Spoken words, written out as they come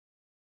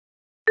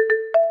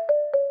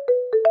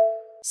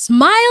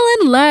Smile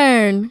and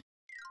learn!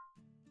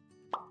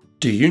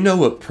 Do you know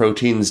what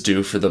proteins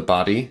do for the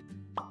body?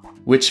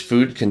 Which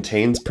food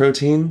contains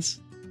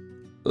proteins?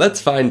 Let's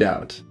find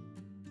out.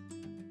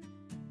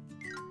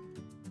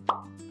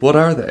 What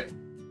are they?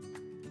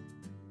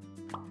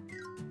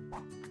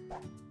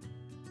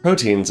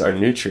 Proteins are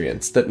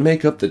nutrients that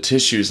make up the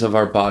tissues of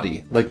our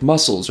body, like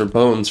muscles or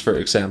bones, for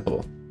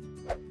example.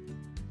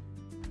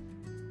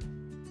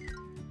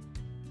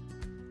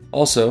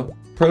 Also,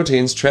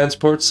 proteins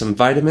transport some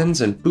vitamins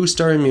and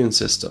boost our immune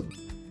system.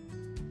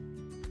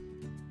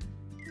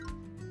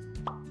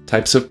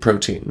 Types of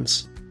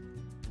proteins.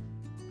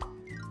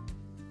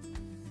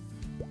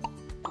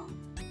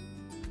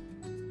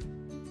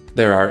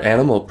 There are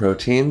animal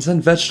proteins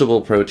and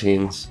vegetable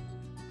proteins.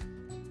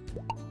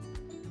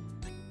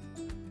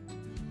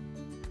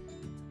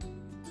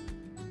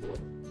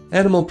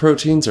 Animal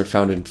proteins are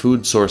found in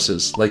food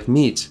sources like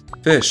meat,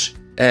 fish,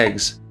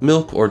 eggs,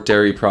 milk, or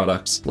dairy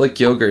products like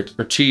yogurt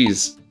or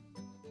cheese.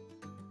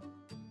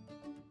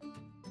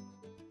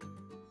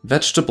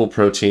 Vegetable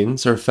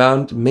proteins are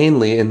found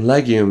mainly in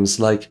legumes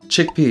like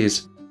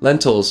chickpeas,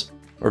 lentils,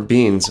 or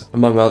beans,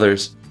 among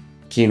others.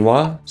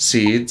 Quinoa,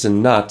 seeds,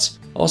 and nuts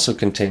also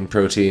contain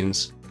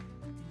proteins.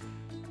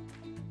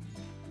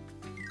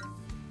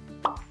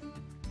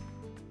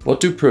 What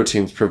do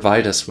proteins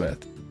provide us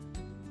with?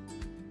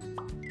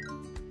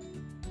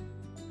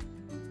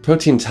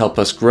 Proteins help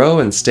us grow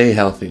and stay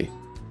healthy.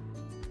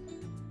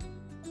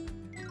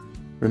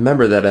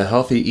 Remember that a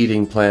healthy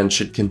eating plan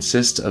should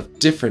consist of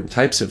different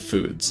types of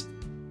foods.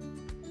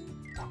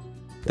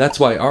 That's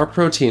why our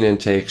protein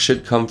intake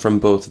should come from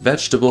both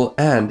vegetable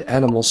and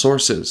animal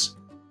sources.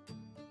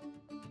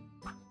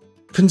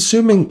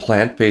 Consuming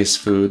plant-based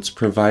foods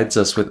provides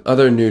us with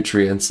other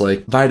nutrients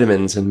like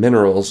vitamins and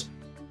minerals,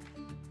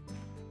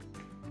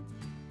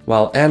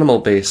 while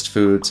animal-based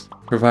foods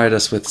provide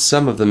us with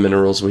some of the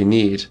minerals we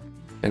need,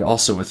 and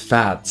also with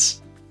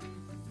fats.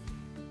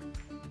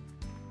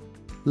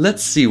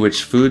 Let's see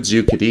which foods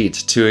you could eat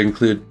to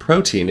include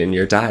protein in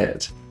your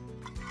diet.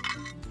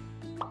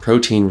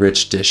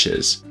 Protein-rich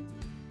dishes.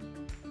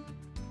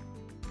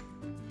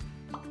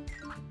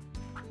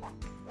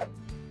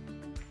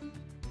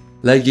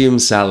 Legume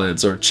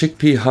salads or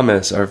chickpea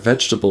hummus are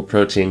vegetable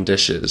protein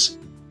dishes.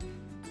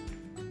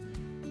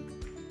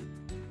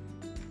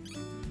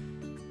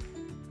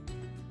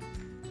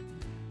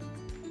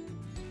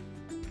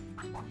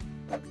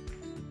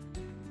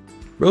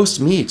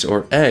 Roast meat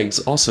or eggs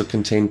also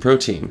contain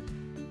protein.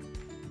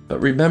 But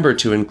remember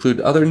to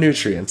include other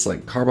nutrients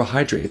like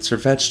carbohydrates or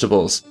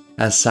vegetables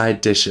as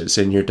side dishes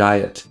in your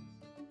diet.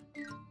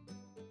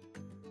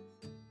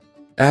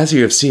 As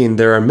you have seen,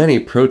 there are many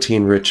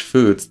protein-rich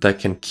foods that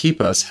can keep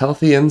us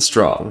healthy and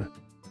strong.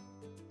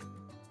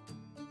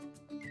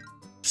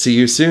 See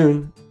you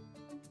soon!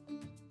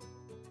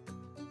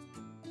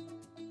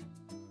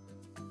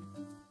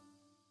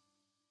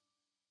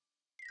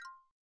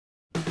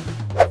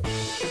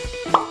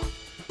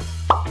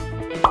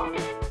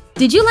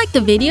 Did you like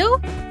the video?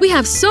 We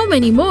have so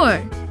many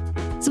more!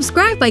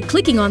 Subscribe by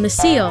clicking on the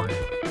seal.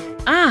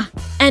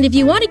 And if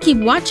you want to keep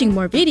watching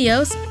more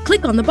videos,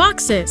 click on the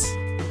boxes.